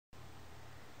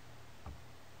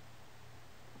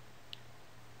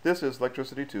This is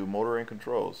Electricity 2 Motor and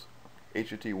Controls,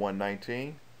 HET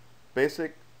 119,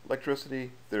 Basic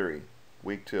Electricity Theory,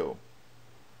 Week 2.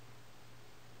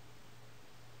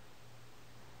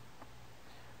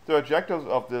 The objectives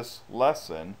of this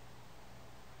lesson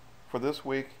for this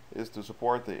week is to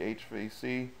support the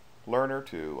HVAC learner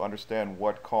to understand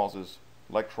what causes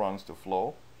electrons to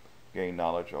flow, gain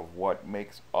knowledge of what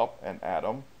makes up an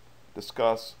atom,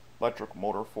 discuss electric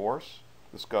motor force,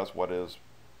 discuss what is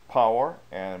power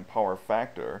and power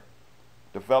factor,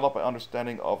 develop an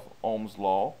understanding of Ohm's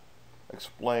law,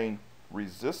 explain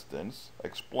resistance,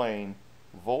 explain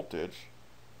voltage,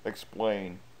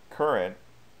 explain current,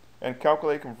 and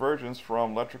calculate conversions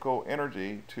from electrical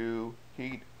energy to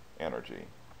heat energy.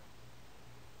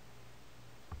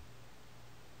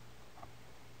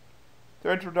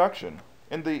 The introduction.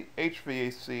 In the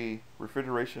HVAC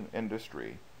refrigeration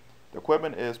industry, the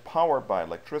equipment is powered by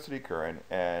electricity current,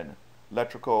 and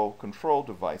electrical control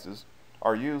devices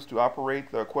are used to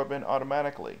operate the equipment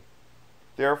automatically.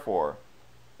 Therefore,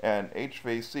 an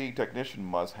HVAC technician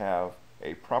must have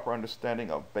a proper understanding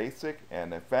of basic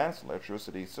and advanced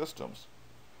electricity systems.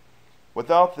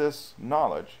 Without this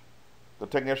knowledge, the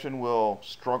technician will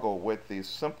struggle with the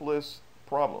simplest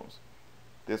problems.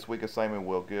 This week's assignment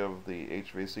will give the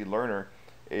HVAC learner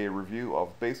a review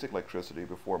of basic electricity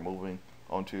before moving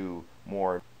on to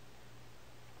more.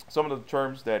 Some of the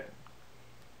terms that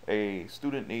a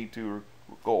student need to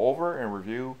go over and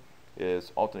review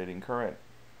is alternating current,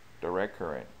 direct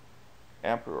current,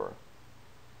 ampere,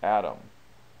 atom,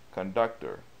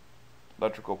 conductor,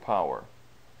 electrical power,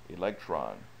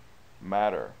 electron,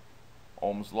 matter,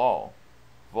 Ohm's law,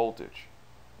 voltage,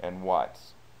 and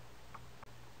watts.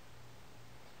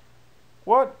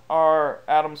 What are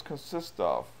atoms consist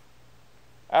of?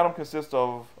 Atom consists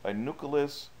of a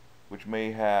nucleus, which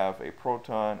may have a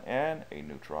proton and a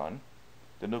neutron.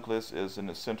 The nucleus is in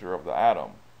the center of the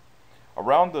atom.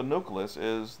 Around the nucleus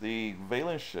is the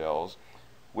valence shells,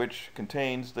 which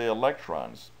contains the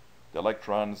electrons. The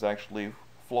electrons actually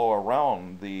flow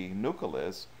around the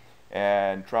nucleus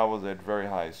and travels at very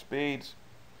high speeds.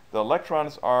 The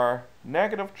electrons are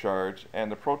negative charge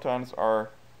and the protons are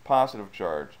positive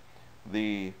charge.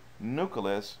 The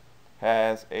nucleus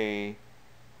has a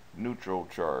neutral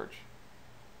charge.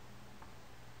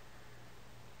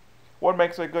 What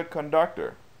makes a good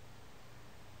conductor?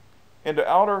 In the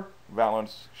outer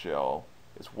valence shell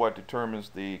is what determines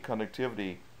the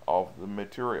conductivity of the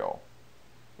material.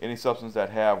 Any substance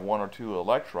that have one or two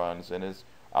electrons in its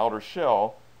outer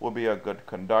shell will be a good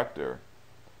conductor.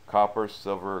 Copper,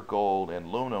 silver, gold, and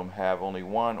aluminum have only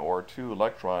one or two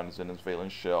electrons in its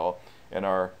valence shell and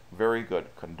are very good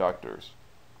conductors.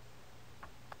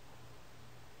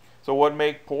 So what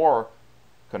make poor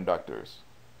conductors?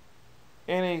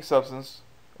 Any substance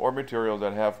or material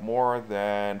that have more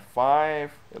than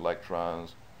 5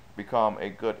 electrons become a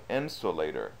good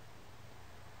insulator.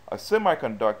 A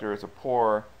semiconductor is a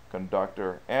poor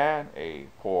conductor and a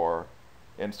poor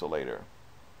insulator.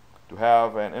 To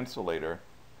have an insulator,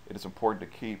 it is important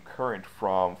to keep current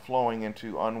from flowing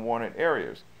into unwanted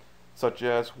areas, such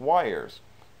as wires.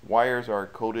 Wires are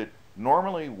coated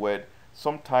normally with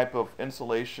some type of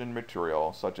insulation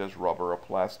material, such as rubber or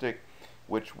plastic,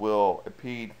 which will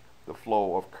impede the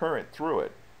flow of current through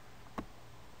it.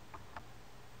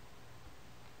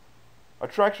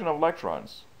 Attraction of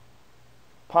electrons.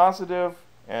 Positive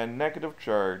and negative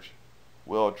charge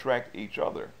will attract each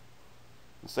other.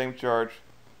 The same charge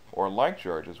or like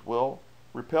charges will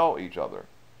repel each other.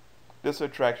 This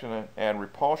attraction and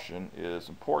repulsion is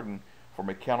important for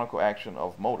mechanical action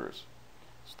of motors.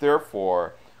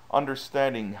 Therefore,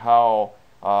 understanding how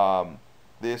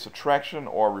this attraction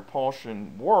or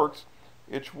repulsion works,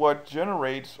 it's what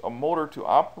generates a motor to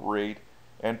operate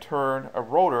and turn a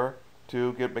rotor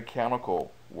to get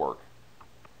mechanical work.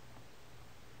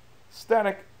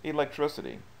 Static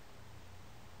electricity.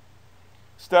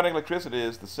 Static electricity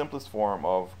is the simplest form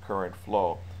of current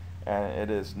flow, and it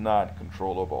is not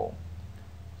controllable.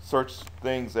 Such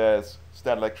things as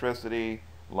static electricity,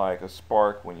 like a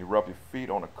spark when you rub your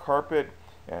feet on a carpet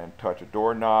and touch a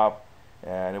doorknob,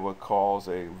 and it will cause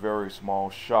a very small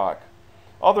shock.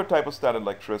 Other type of static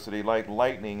electricity, like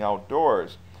lightning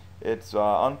outdoors, it's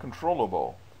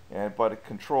uncontrollable, but it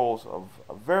controls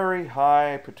a very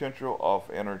high potential of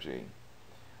energy.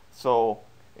 So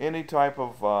any type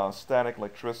of static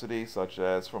electricity, such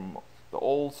as from the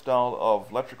old style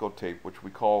of electrical tape, which we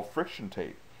call friction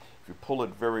tape, if you pull it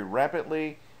very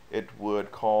rapidly, it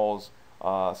would cause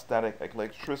static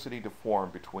electricity to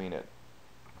form between it.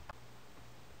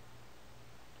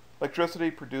 Electricity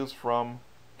produced from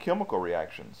chemical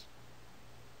reactions.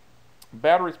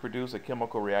 Batteries produce a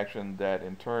chemical reaction that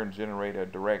in turn generate a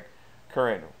direct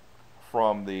current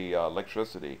from the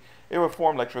electricity. It will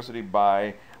form electricity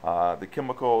by the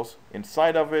chemicals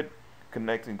inside of it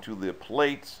connecting to the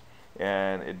plates,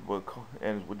 and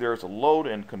there's a load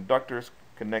and conductors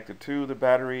connected to the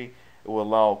battery. It will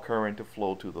allow current to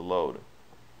flow to the load.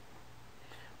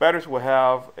 Batteries will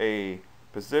have a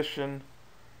position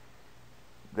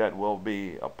that will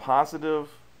be a positive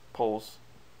pulse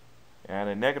and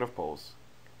a negative pulse,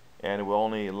 and it will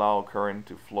only allow current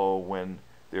to flow when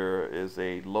there is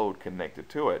a load connected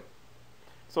to it.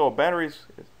 So batteries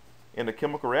in a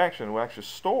chemical reaction will actually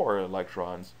store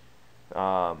electrons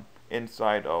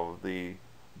inside of the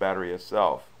battery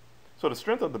itself. So the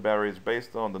strength of the battery is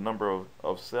based on the number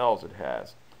of cells it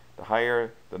has. The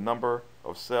higher the number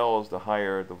of cells, the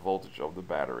higher the voltage of the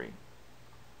battery.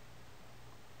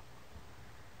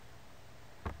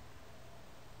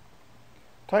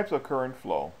 Types of current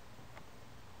flow.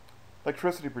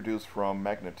 Electricity produced from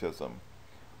magnetism.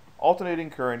 Alternating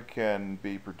current can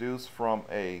be produced from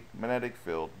a magnetic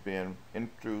field being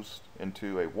introduced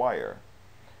into a wire.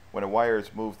 When a wire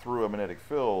is moved through a magnetic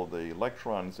field, the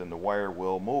electrons in the wire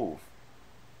will move.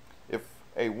 If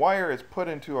a wire is put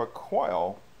into a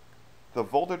coil, the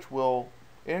voltage will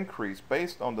increase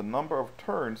based on the number of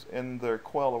turns in the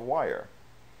coil of wire.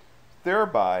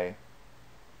 Thereby,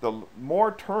 the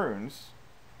more turns,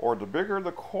 or the bigger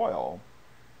the coil,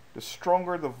 the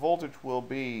stronger the voltage will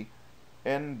be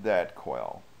in that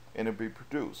coil, and it will be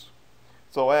produced.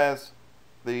 So as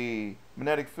the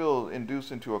magnetic field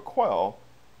induced into a coil,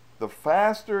 the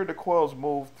faster the coils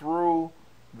move through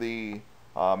the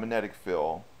magnetic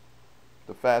field,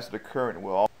 the faster the current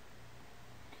will.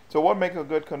 So what makes a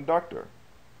good conductor?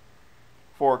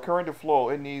 For a current to flow,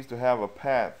 it needs to have a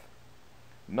path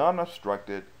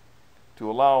non-obstructed to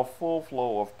allow full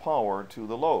flow of power to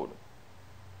the load.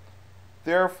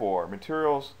 Therefore,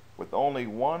 materials with only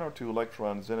 1 or 2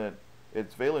 electrons in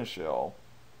its valence shell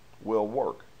will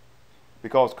work.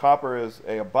 Because copper is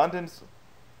an abundance,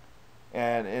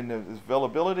 and in its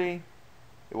availability,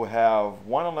 it will have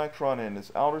 1 electron in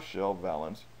its outer shell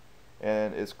valence,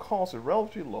 and its cost is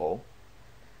relatively low.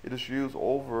 It is used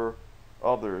over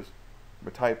others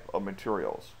type of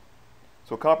materials.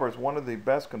 So copper is one of the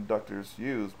best conductors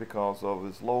used because of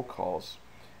its low cost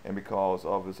and because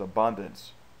of its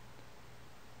abundance.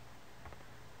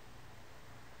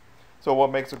 So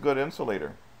what makes a good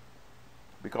insulator?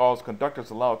 Because conductors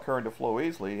allow current to flow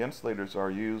easily, insulators are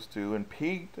used to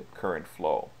impede current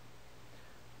flow.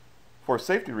 For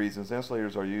safety reasons,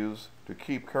 insulators are used to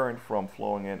keep current from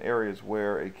flowing in areas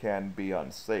where it can be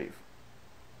unsafe.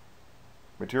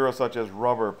 Materials such as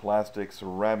rubber, plastic,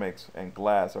 ceramics, and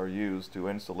glass are used to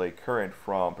insulate current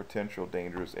from potential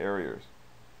dangerous areas.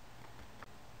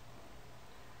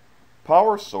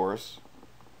 Power source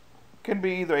can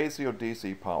be either AC or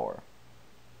DC power,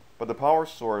 but the power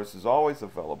source is always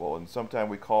available, and sometimes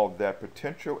we call that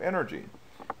potential energy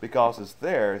because it's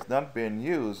there, it's not being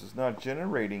used, it's not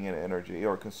generating an energy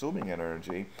or consuming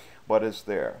energy, but it's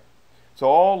there. So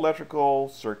all electrical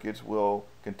circuits will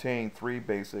contain 3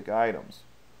 basic items: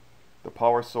 the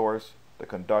power source, the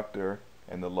conductor,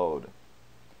 and the load.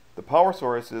 The power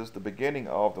source is the beginning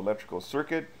of the electrical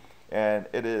circuit, and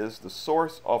it is the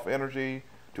source of energy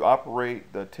to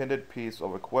operate the intended piece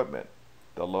of equipment,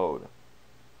 the load.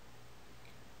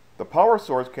 The power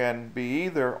source can be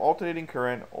either alternating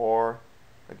current or,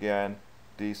 again,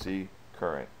 DC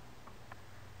current.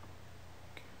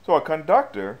 So a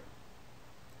conductor,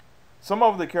 some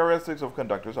of the characteristics of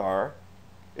conductors are: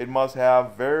 it must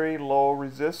have very low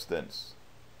resistance.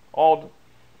 All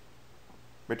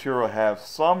material have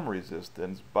some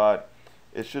resistance, but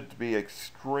it should be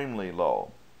extremely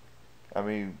low. I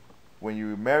mean, when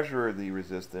you measure the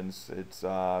resistance, it's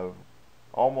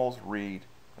almost read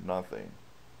nothing.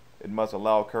 It must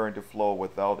allow current to flow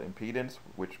without impedance,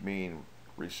 which means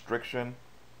restriction.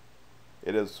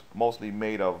 It is mostly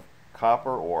made of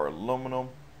copper or aluminum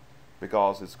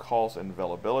because its cost and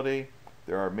availability.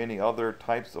 There are many other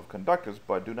types of conductors,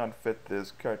 but do not fit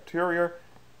this criteria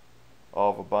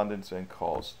of abundance and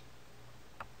cost.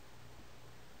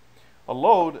 A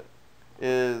load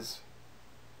is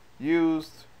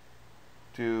used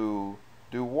to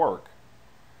do work.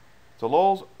 So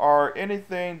loads are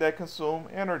anything that consume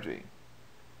energy.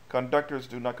 Conductors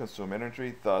do not consume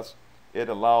energy, thus it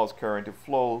allows current to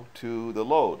flow to the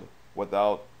load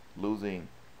without losing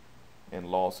in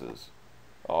losses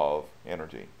of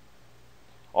energy.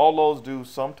 All loads do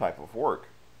some type of work.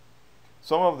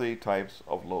 Some of the types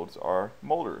of loads are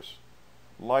motors,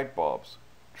 light bulbs,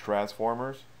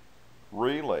 transformers,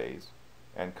 relays,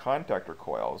 and contactor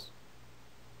coils.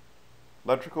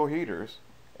 electrical heaters,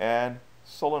 and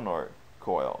solenoid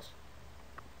coils.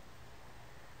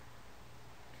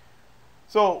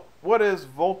 So, what is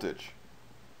voltage?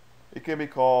 It can be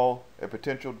called a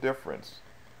potential difference.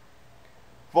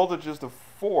 Voltage is the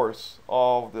force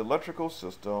of the electrical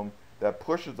system that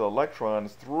pushes the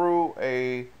electrons through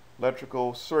a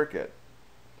electrical circuit.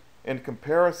 In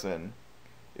comparison,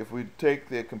 if we take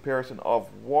the comparison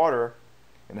of water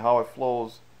and how it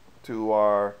flows to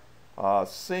our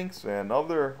sinks and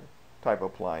other type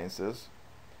appliances,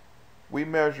 we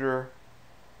measure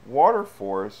water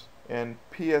force in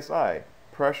PSI,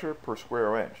 pressure per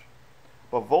square inch.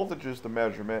 But voltage is the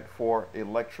measurement for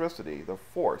electricity, the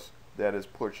force that is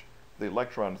pushed the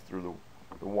electrons through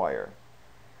the wire.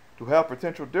 To have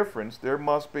potential difference, there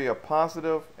must be a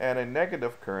positive and a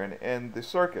negative current in the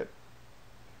circuit.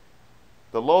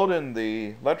 The load in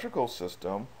the electrical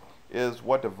system is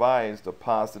what divides the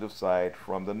positive side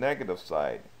from the negative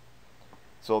side.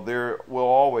 So there will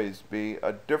always be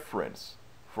a difference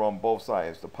from both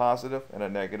sides, the positive and a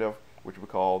negative, which we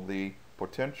call the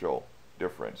potential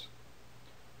difference.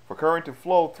 For current to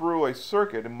flow through a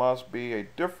circuit, it must be a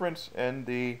difference in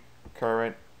the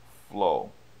current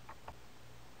flow.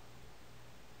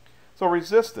 So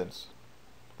resistance.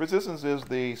 Resistance is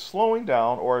the slowing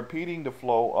down or impeding the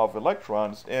flow of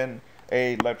electrons in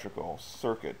an electrical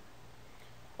circuit.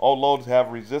 All loads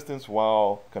have resistance,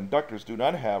 while conductors do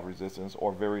not have resistance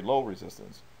or very low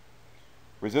resistance.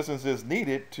 Resistance is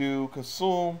needed to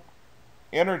consume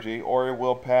energy, or it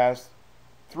will pass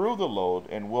through the load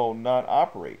and will not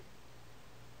operate.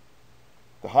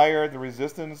 The higher the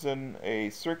resistance in a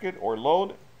circuit or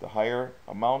load, the higher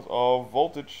amount of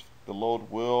voltage the load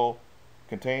will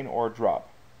contain or drop.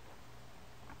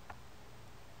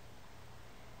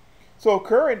 So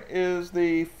current is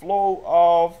the flow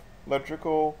of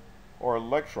electrical or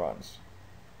electrons.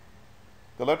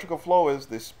 The electrical flow is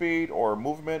the speed or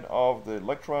movement of the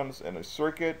electrons in a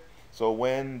circuit. So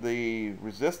when the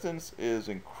resistance is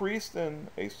increased in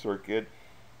a circuit,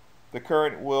 the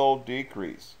current will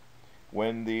decrease.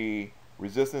 When the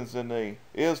resistance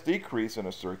is decreased in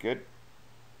a circuit,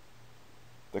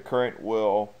 the current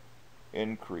will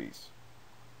increase.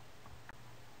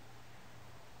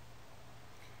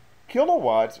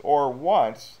 Kilowatts or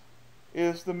watts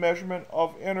is the measurement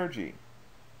of energy.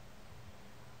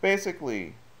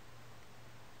 Basically,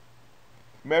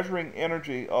 measuring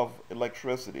energy of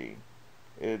electricity,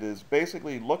 it is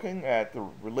basically looking at the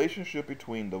relationship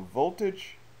between the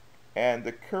voltage and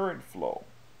the current flow.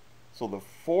 So the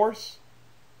force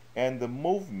and the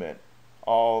movement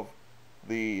of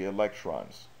the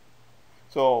electrons.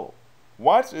 So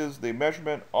watts is the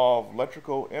measurement of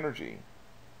electrical energy.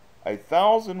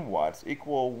 1,000 watts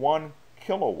equal 1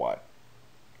 kilowatt.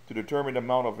 To determine the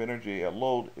amount of energy a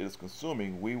load is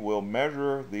consuming, we will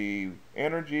measure the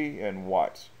energy in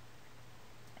watts.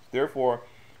 Therefore,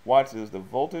 watts is the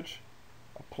voltage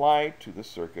applied to the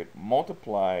circuit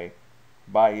multiplied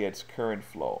by its current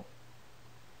flow.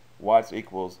 Watts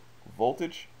equals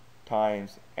voltage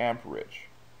times amperage.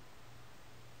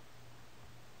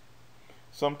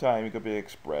 Sometimes it could be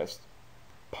expressed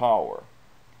power.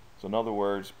 So in other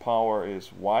words, power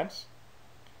is watts.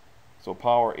 So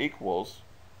power equals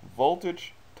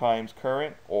voltage times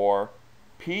current, or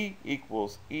P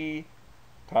equals E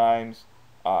times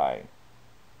I.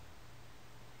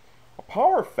 A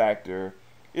power factor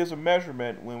is a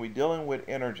measurement when we're dealing with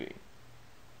energy.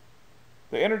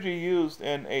 The energy used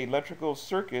in an electrical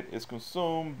circuit is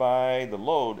consumed by the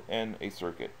load in a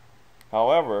circuit.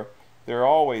 However, there are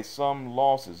always some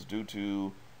losses due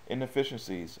to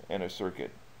inefficiencies in a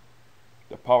circuit.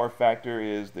 The power factor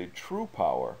is the true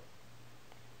power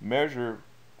measured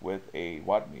with a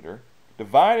wattmeter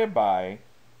divided by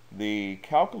the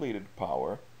calculated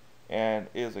power and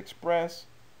is expressed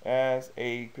as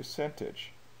a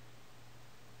percentage.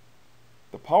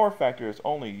 The power factor is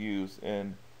only used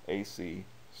in AC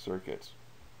circuits.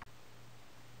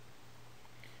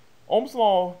 Ohm's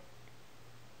law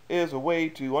is a way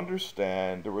to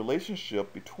understand the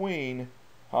relationship between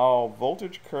how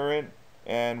voltage, current,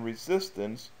 and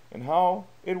resistance and how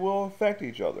it will affect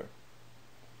each other.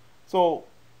 So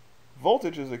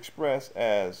voltage is expressed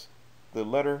as the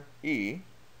letter E,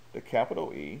 the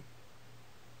capital E.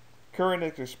 Current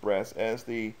is expressed as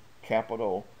the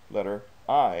capital letter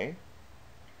I.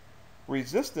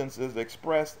 Resistance is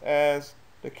expressed as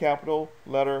the capital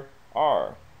letter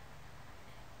R.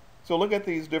 So look at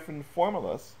these different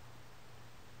formulas.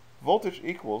 Voltage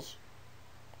equals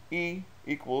E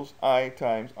equals I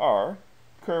times R.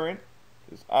 Current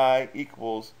is I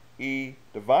equals E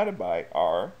divided by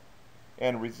R.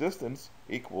 And resistance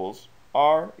equals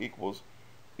R equals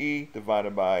E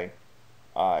divided by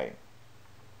I.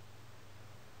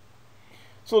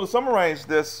 So to summarize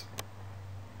this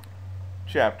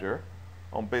chapter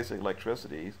on basic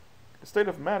electricity, the state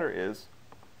of matter is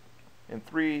in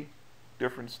three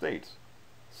different states: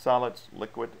 solids,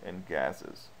 liquid, and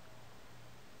gases.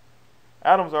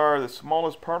 Atoms are the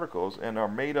smallest particles and are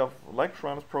made of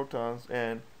electrons, protons,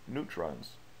 and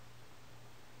neutrons.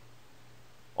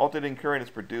 Alternating current is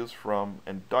produced from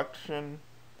induction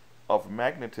of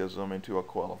magnetism into a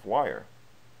coil of wire.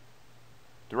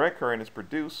 Direct current is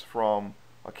produced from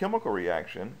a chemical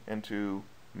reaction into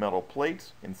metal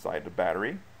plates inside the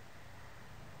battery.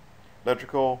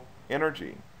 Electrical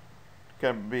energy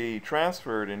can be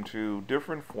transferred into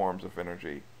different forms of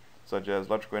energy, such as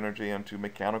electrical energy into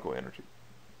mechanical energy.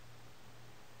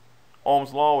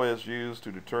 Ohm's law is used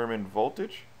to determine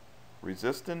voltage,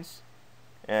 resistance,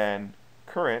 and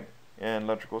current in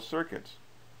electrical circuits.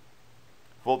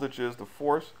 Voltage is the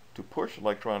force to push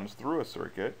electrons through a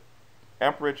circuit.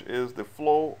 Amperage is the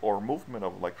flow or movement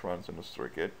of electrons in a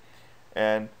circuit.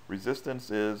 And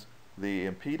resistance is the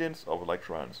impedance of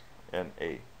electrons in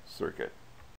a circuit.